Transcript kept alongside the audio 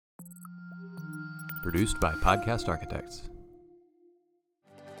Produced by Podcast Architects.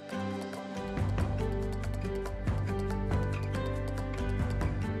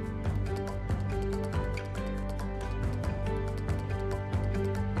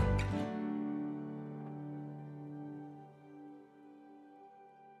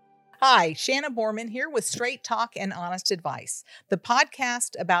 Hi, Shanna Borman here with Straight Talk and Honest Advice, the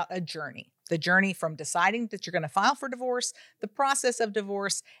podcast about a journey. The journey from deciding that you're going to file for divorce, the process of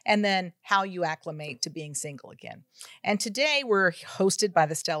divorce, and then how you acclimate to being single again. And today we're hosted by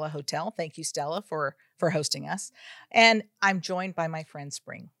the Stella Hotel. Thank you, Stella, for hosting us. And I'm joined by my friend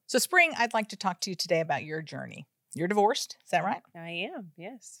Spring. So Spring, I'd like to talk to you today about your journey. You're divorced, is that right? I am,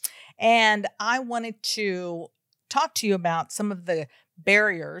 yes. And I wanted to talk to you about some of the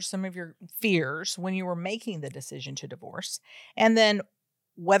barriers, some of your fears when you were making the decision to divorce, and then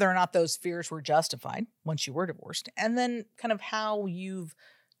whether or not those fears were justified once you were divorced, and then kind of how you've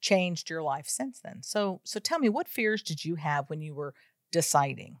changed your life since then. So tell me, what fears did you have when you were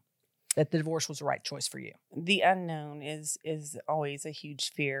deciding that the divorce was the right choice for you? The unknown is always a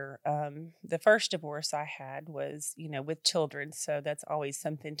huge fear. The first divorce I had was, with children, so that's always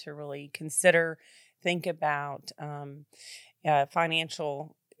something to really consider, think about.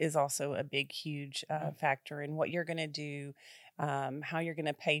 Financial is also a big, huge factor in what you're going to do, how you're going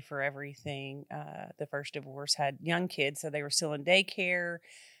to pay for everything. The first divorce had young kids, so they were still in daycare,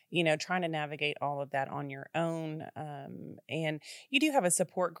 trying to navigate all of that on your own. And you do have a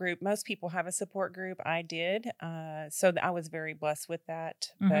support group. Most people have a support group. I did. So I was very blessed with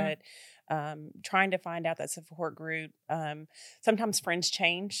that. Mhm. But trying to find out that support group, sometimes friends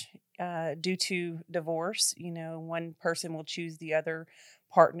change due to divorce. One person will choose the other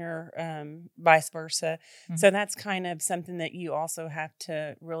partner, vice versa. Mhm. So that's kind of something that you also have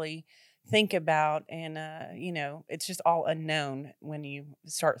to really think about. And, it's just all unknown when you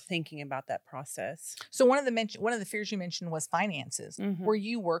start thinking about that process. So one of the fears you mentioned was finances. Mhm. Were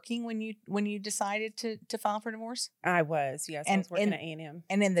you working when you decided to file for divorce? I was, yes. I And was working in- at A&M.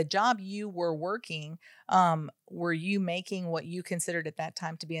 And in the job you were working, were you making what you considered at that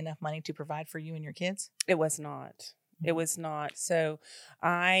time to be enough money to provide for you and your kids? It was not. It Mhm. was not. So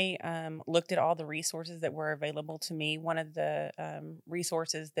I looked at all the resources that were available to me. One of the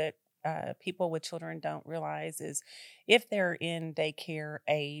resources that people with children don't realize is if they're in daycare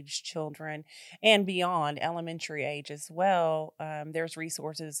age children and beyond elementary age as well, there's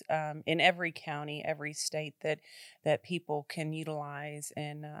resources in every county, every state that people can utilize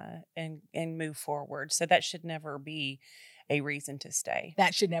and move forward. So that should never be a reason to stay.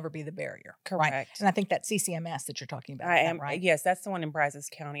 That should never be the barrier. Right? Correct. And I think that's CCMS that you're talking about. I Is that am, right? yes, that's the one in Brazos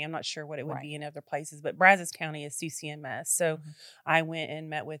County. I'm not sure what it would Right. be in other places, but Brazos County is CCMS. So Mhm. I went and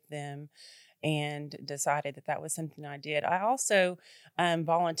met with them and decided that was something I did. I also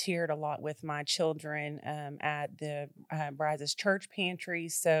volunteered a lot with my children at the Brazos Church Pantry.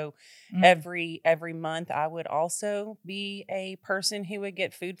 So Mm. every month I would also be a person who would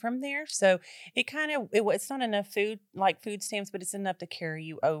get food from there. So it's not enough food like food stamps, but it's enough to carry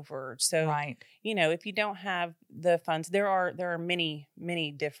you over. So Right. if you don't have the funds, there are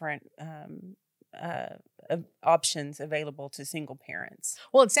many different options available to single parents.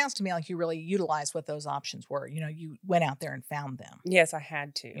 Well, it sounds to me like you really utilized what those options were. You went out there and found them. Yes, I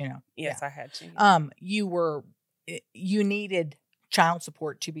had to. Yeah. I had to. You needed child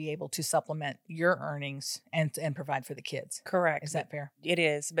support to be able to supplement your earnings and provide for the kids. Correct. Is that fair? It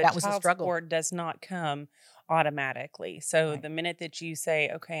is, but That was a child struggle. support does not come automatically. So Right. the minute that you say,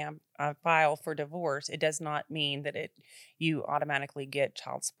 "Okay, I file for divorce," it does not mean that you automatically get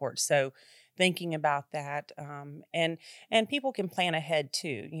child support. So thinking about that, and people can plan ahead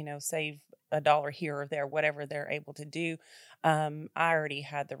too. Save $1 here or there, whatever they're able to do. I already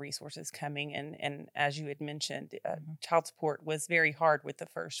had the resources coming, and as you had mentioned, Mhm. child support was very hard with the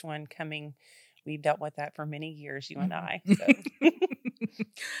first one coming. We've dealt with that for many years, you and I. So.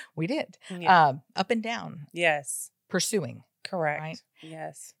 We did. Yeah. Up and down, Yes. pursuing. Correct. Right.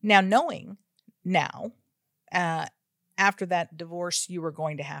 Yes. Now, knowing now, after that divorce, you were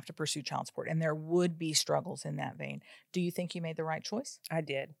going to have to pursue child support, and there would be struggles in that vein. Do you think you made the right choice? I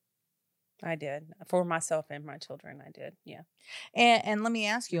did. For myself and my children. I did. Yeah. And let me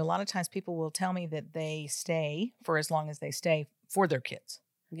ask you, a lot of times people will tell me that they stay for as long as they stay for their kids.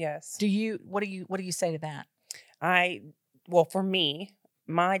 Yes. What do you say to that? Well, for me,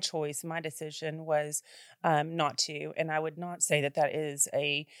 my choice, my decision was not to. And I would not say that is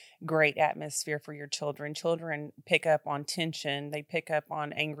a great atmosphere for your children. Children pick up on tension. They pick up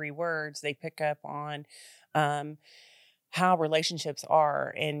on angry words. They pick up on how relationships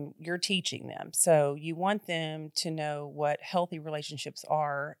are, and you're teaching them. So you want them to know what healthy relationships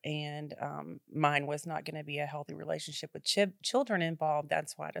are. And mine was not going to be a healthy relationship with children involved.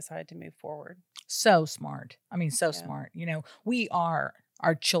 That's why I decided to move forward. So smart. I mean, so Yeah. smart. We are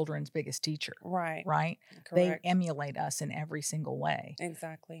our children's biggest teacher, Right. right? They Correct. emulate us in every single way.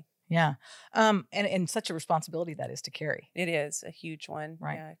 Exactly. Yeah. And such a responsibility that is to carry, It is a huge one.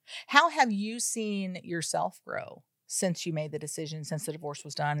 right? Yeah. How have you seen yourself grow since you made the decision, since the divorce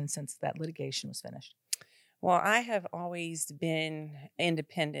was done, and since that litigation was finished? Well, I have always been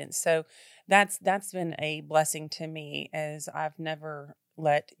independent. So that's been a blessing to me, as I've never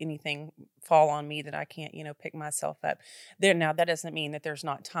let anything fall on me that I can't, pick myself up. There now, that doesn't mean that there's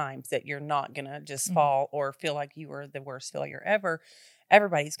not times that you're not going to just Mhm. fall or feel like you were the worst failure ever.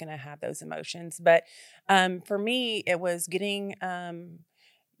 Everybody's going to have those emotions, but for me it was getting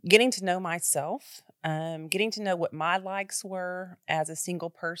to know myself, getting to know what my likes were as a single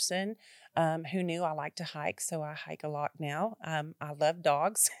person, who knew I like to hike. So I hike a lot now. I love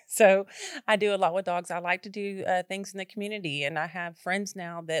dogs. So I do a lot with dogs. I like to do things in the community, and I have friends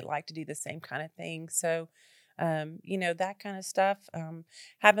now that like to do the same kind of thing. So, that kind of stuff,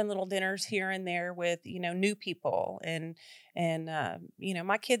 having little dinners here and there with, new people, and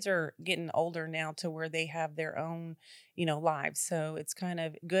my kids are getting older now to where they have their own, lives. So it's kind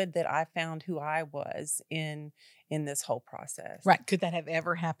of good that I found who I was in this whole process. Right. Could that have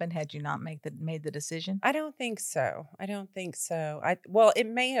ever happened had you not made the decision? I don't think so. I don't think so. Well, it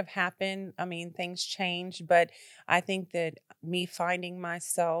may have happened. I mean, things change, but I think that me finding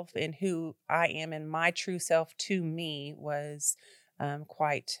myself and who I am and my true self to me was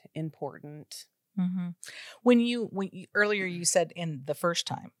quite important. Mm-hmm. When you earlier you said in the first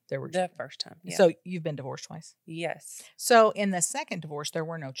time there were The children. first time. Yeah. So you've been divorced twice. Yes. So in the second divorce, there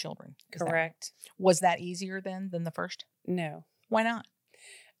were no children. Is that right? Correct. Was that easier then than the first? No. Why not?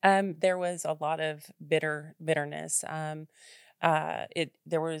 There was a lot of bitterness.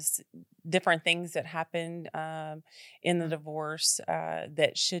 There was different things that happened in the divorce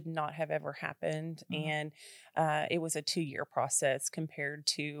that should not have ever happened, Mhm. and it was a 2-year process compared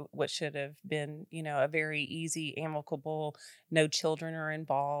to what should have been, a very easy, amicable, no children are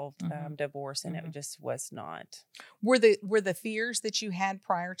involved Mhm. divorce, and it Mhm. just was not. Were the fears that you had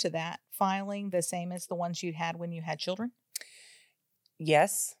prior to that filing the same as the ones you had when you had children?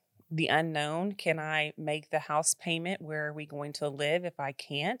 Yes, the unknown. Can I make the house payment? Where are we going to live if I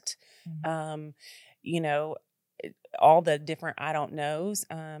can't? Mhm. Um, you know, all the different I don't knows.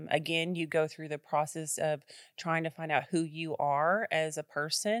 Again, you go through the process of trying to find out who you are as a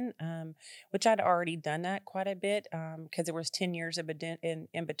person, which I'd already done that quite a bit because there was 10 years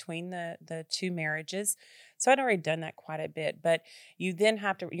in between the two marriages. So I'd already done that quite a bit. But you then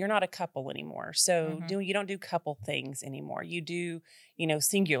have to, you're not a couple anymore. So Mhm. you don't do couple things anymore. You do,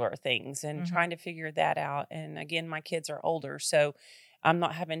 singular things, and Mhm. trying to figure that out. And again, my kids are older. So I'm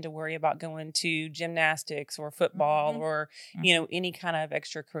not having to worry about going to gymnastics or football Mhm. or, Mhm. any kind of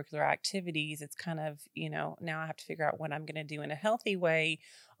extracurricular activities. It's kind of, now I have to figure out what I'm going to do in a healthy way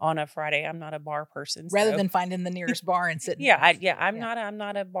on a Friday. I'm not a bar person. Rather So than finding the nearest bar and sitting yeah, there. Yeah. I'm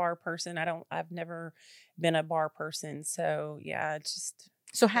not a bar person. I've never been a bar person. So yeah, it's just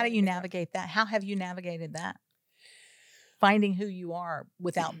So how do trying to you figure out. navigate that? How have you navigated that? Finding who you are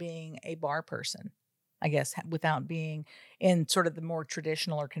without being a bar person, I guess, without being in sort of the more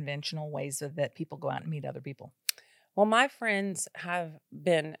traditional or conventional ways that people go out and meet other people. Well, my friends have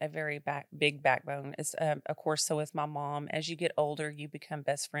been a very big backbone. It's, of course, so is my mom. As you get older, you become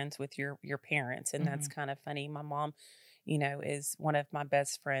best friends with your parents, and that's Mhm. kind of funny. My mom, is one of my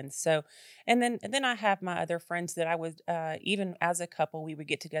best friends. So, and then I have my other friends that I would, even as a couple, we would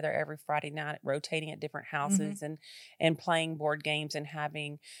get together every Friday night, rotating at different Mhm. houses and playing board games and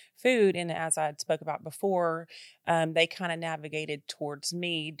having food. And as I spoke about before, they kind of navigated towards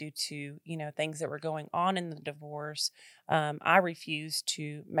me due to things that were going on in the divorce. I refused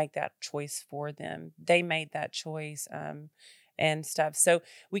to make that choice for them. They made that choice. And stuff. So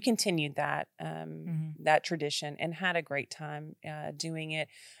we continued Mhm. that tradition and had a great time doing it.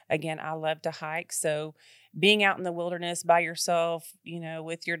 Again, I love to hike, so being out in the wilderness by yourself,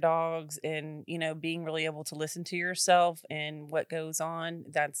 with your dogs, and being really able to listen to yourself and what goes on,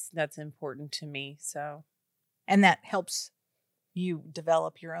 that's important to me. So And that helps you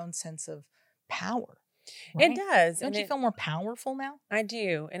develop your own sense of power. It right? does. Don't And you feel more powerful now? I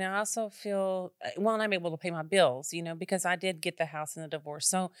do. And I also feel, well, and I'm able to pay my bills, because I did get the house in the divorce.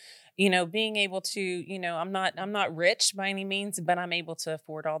 So, being able to, I'm not rich by any means, but I'm able to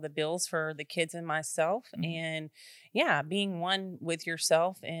afford all the bills for the kids and myself. Mhm. And yeah, being one with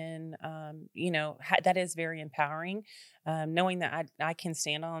yourself and, that is very empowering. Knowing that I can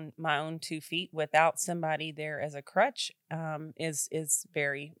stand on my own 2 feet without somebody there as a crutch, is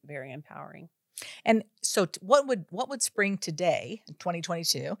very, very empowering. And so what would spring today,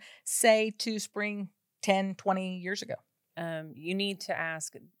 2022, say to spring 10, 20 years ago? You need to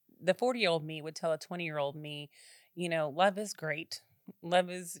ask. The 40-year-old me would tell a 20-year-old me, love is great. Love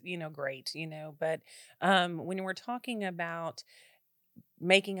is, great, but when we're talking about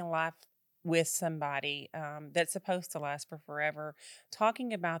making a life with somebody that's supposed to last for forever,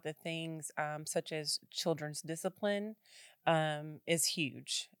 talking about the things such as children's discipline is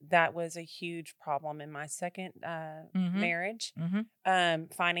huge. That was a huge problem in my second Mhm. marriage.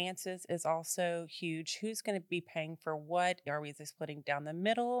 Mhm. Finances is also huge. Who's going to be paying for what? Are we just splitting down the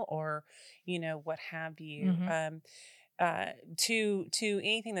middle, or what have you? Mhm. To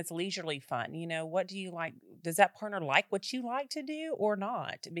anything that's leisurely fun. What do you like? Does that partner like what you like to do or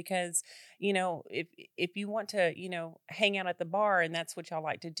not? Because if you want to hang out at the bar and that's what y'all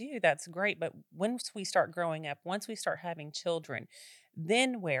like to do, that's great. But once we start growing up, once we start having children,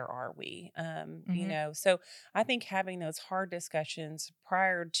 then where are we? Mhm. So I think having those hard discussions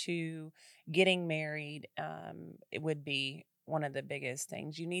prior to getting married, it would be one of the biggest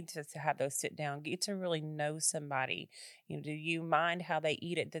things. You need to have those sit down, get to really know somebody. Do you mind how they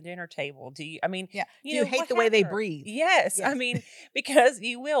eat at the dinner table? Do you, I mean, Yeah. Do you hate the way they whatever. breathe? Yes. I Yes. mean, because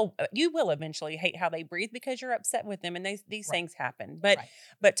you will eventually hate how they breathe because you're upset with them and these Right. things happen. But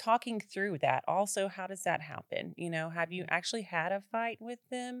Right. talking through that also, how does that happen? Have you Mhm. actually had a fight with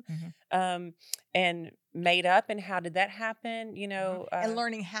them Mhm. um and made up, and how did that happen? Mhm. And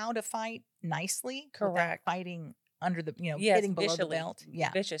learning how to fight nicely without Correct. fighting under the, Yes, getting below the vicious. belt.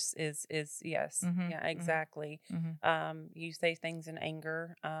 Yeah. Vicious is yes. Mhm. Yeah, Mhm. exactly. Mhm. You say things in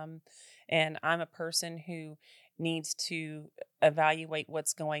anger. And I'm a person who needs to evaluate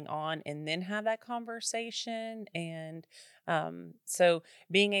what's going on and then have that conversation. And so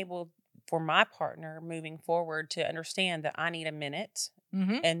being able for my partner moving forward to understand that I need a minute,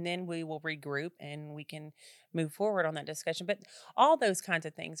 Mhm. and then we will regroup and we can move forward on that discussion. But all those kinds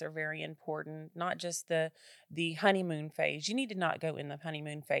of things are very important, not just the honeymoon phase. You need to not go in the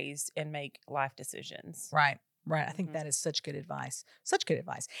honeymoon phase and make life decisions. Right. Right. I think Hmm. that is such good advice. Such good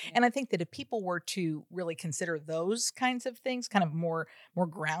advice. Yeah. And I think that if people were to really consider those kinds of things, kind of more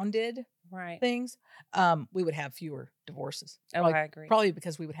grounded Right. things, we would have fewer divorces. Oh, I agree. Probably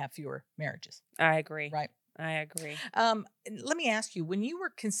because we would have fewer marriages. I agree. Right. I agree. And let me ask you, when you were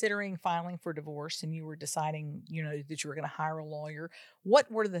considering filing for divorce and you were deciding, that you were going to hire a lawyer,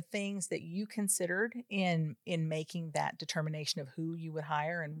 what were the things that you considered in making that determination of who you would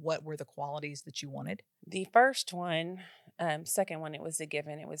hire, and what were the qualities that you wanted? The first one, second one, it was a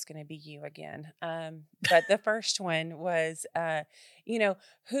given. It was going to be you again. But the first one was,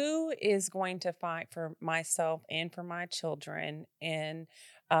 who is going to fight for myself and for my children, and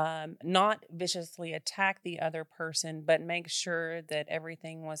not viciously attack the other person, but make sure that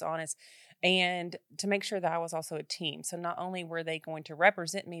everything was honest, and to make sure that I was also a team. So not only were they going to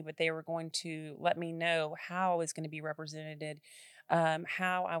represent me, but they were going to let me know how I was going to be represented,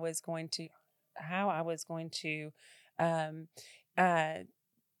 how I was going to um uh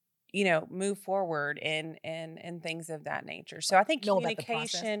move forward, and things of that nature. So I think Know about the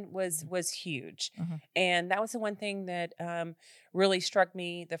process. communication was huge. Hmm. And that was the one thing that really struck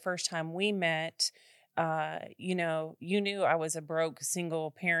me the first time we met. You knew I was a broke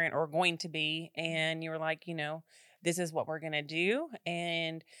single parent, or going to be, and you were like, this is what we're going to do.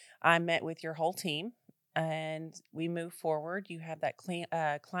 And I met with your whole team and we moved forward. You have that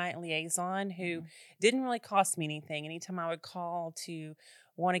client liaison who Hmm. didn't really cost me anything. Anytime I would call to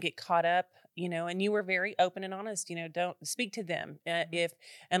want to get caught up, and you were very open and honest, don't speak to them if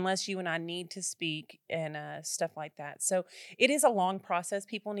unless you and I need to speak, and stuff like that. So it is a long process.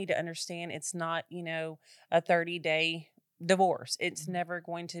 People need to understand it's not, a 30-day divorce. It's Hmm. never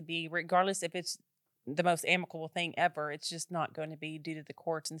going to be, regardless if it's the most amicable thing ever. It's just not going to be due to the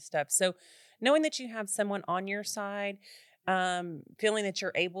courts and stuff. So knowing that you have someone on your side, feeling that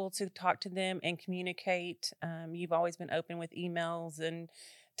you're able to talk to them and communicate. You've always been open with emails and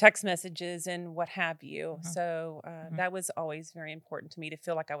text messages and what have you. Hmm. So Hmm. that was always very important to me, to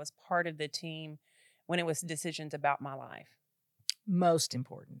feel like I was part of the team when it was decisions about my life. Most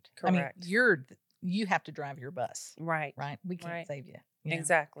important. I mean, Correct. you have to drive your bus, Right. right? We can't Right. save you. you know?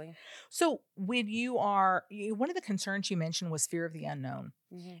 Exactly. So when one of the concerns you mentioned was fear of the unknown,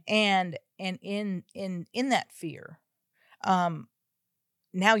 Hmm. and in that fear, um,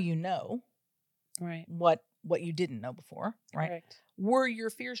 now you know Right. what you didn't know before, right? Correct. Were your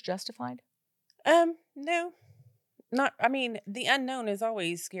fears justified? No, not. I mean, the unknown is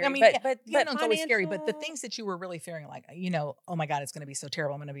always I scary, mean, yeah, but the unknown's always scary, but the financial. things that you were really fearing, like, oh my God, it's going to be so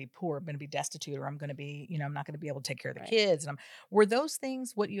terrible. I'm going to be poor. I'm going to be destitute, or I'm going to be, I'm not going to be able to take care of the Right. kids. Were those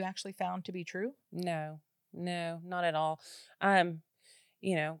things what you actually found to be true? No, no, not at all. Um,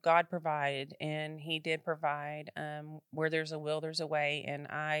 God provided, and He did provide. Where there's a will, there's a way, and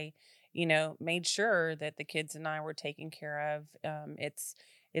I, made sure that the kids and I were taken care of.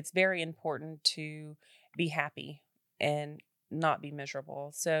 It's very important to be happy and not be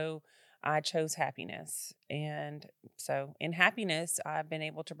miserable. So I chose happiness, and so in happiness, I've been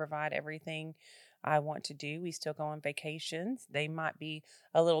able to provide everything I want to do. We still go on vacations. They might be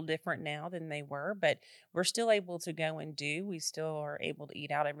a little different now than they were, but we're still able to go and do. We still are able to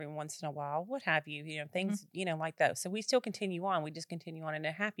eat out every once in a while, what have you, Mhm. things, like that. So we still continue on. We just continue on in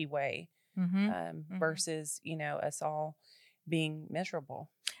a happy way, Mhm. Mhm. versus, us all being miserable.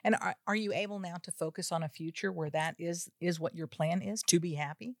 And are you able now to focus on a future where that is what your plan is, to be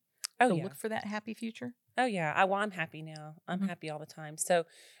happy? Oh, To yeah. look for that happy future? Oh, yeah. I'm happy now. I'm Mhm. happy all the time. So,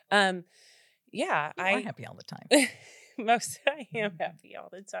 um, yeah, You are happy all the time. I am happy all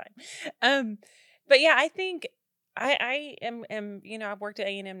the time. Um, but yeah, I think I am I've worked at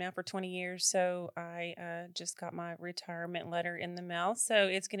A&M now for 20 years, so I just got my retirement letter in the mail, so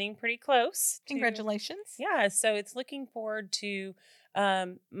it's getting pretty close to. Congratulations. Yeah, so it's looking forward to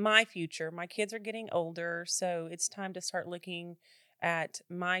my future. My kids are getting older, so it's time to start looking at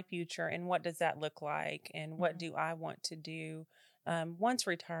my future and what does that look like and what Mhm. do I want to do once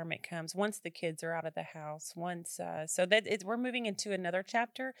retirement comes, once the kids are out of the house, once so that we're moving into another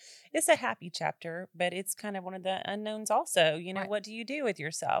chapter. It's a happy chapter, but it's kind of one of the unknowns also. Right. What do you do with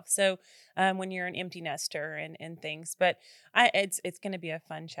yourself? So when you're an empty nester and things, but it's going to be a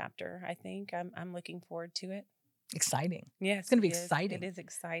fun chapter. I think I'm looking forward to it. Exciting. It's Yes, gonna it be is. It exciting. is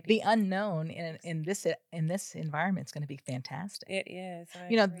exciting. The unknown in this environment is gonna be fantastic. It is. I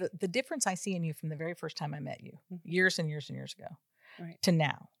The agree. the difference I see in you from the very first time I met you, Mhm. years and years and years ago, Right. to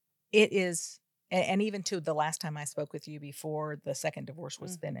now, it is and even to the last time I spoke with you before the second divorce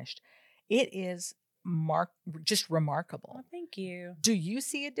was Mhm. finished, it is just Well, remarkable. thank you. Do you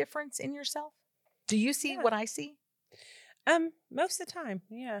see a difference in yourself? Do you see Yeah. what I see? Most of the time,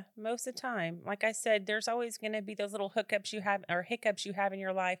 yeah, most of the time. Like I said, there's always going to be those little hookups you have or hiccups you have in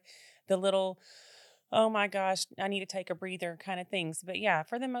your life, the little, oh my gosh, I need to take a breather kind of things. But yeah,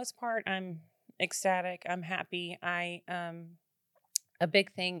 for the most part, I'm ecstatic. I'm happy. A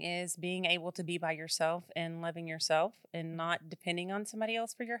big thing is being able to be by yourself and loving yourself and not depending on somebody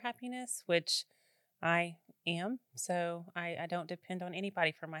else for your happiness, which I am. So I don't depend on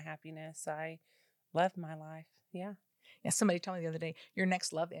anybody for my happiness. I love my life. Yeah. Yeah, somebody told me the other day, your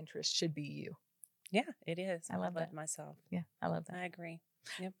next love interest should be you. Yeah, it is. I I love love that. myself. Yeah, I love that. I agree.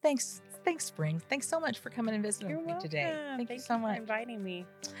 Yep. Thanks, Spring. Thanks so much for coming and visiting You're with me today. welcome. Thank you Thank so you for much. inviting me.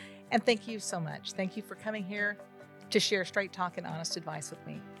 And thank you so much. Thank you for coming here to share straight talk and honest advice with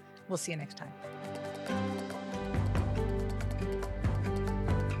me. We'll see you next time.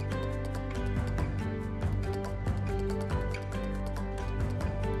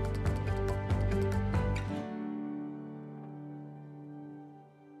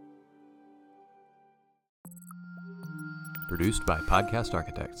 Produced by Podcast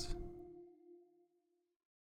Architects.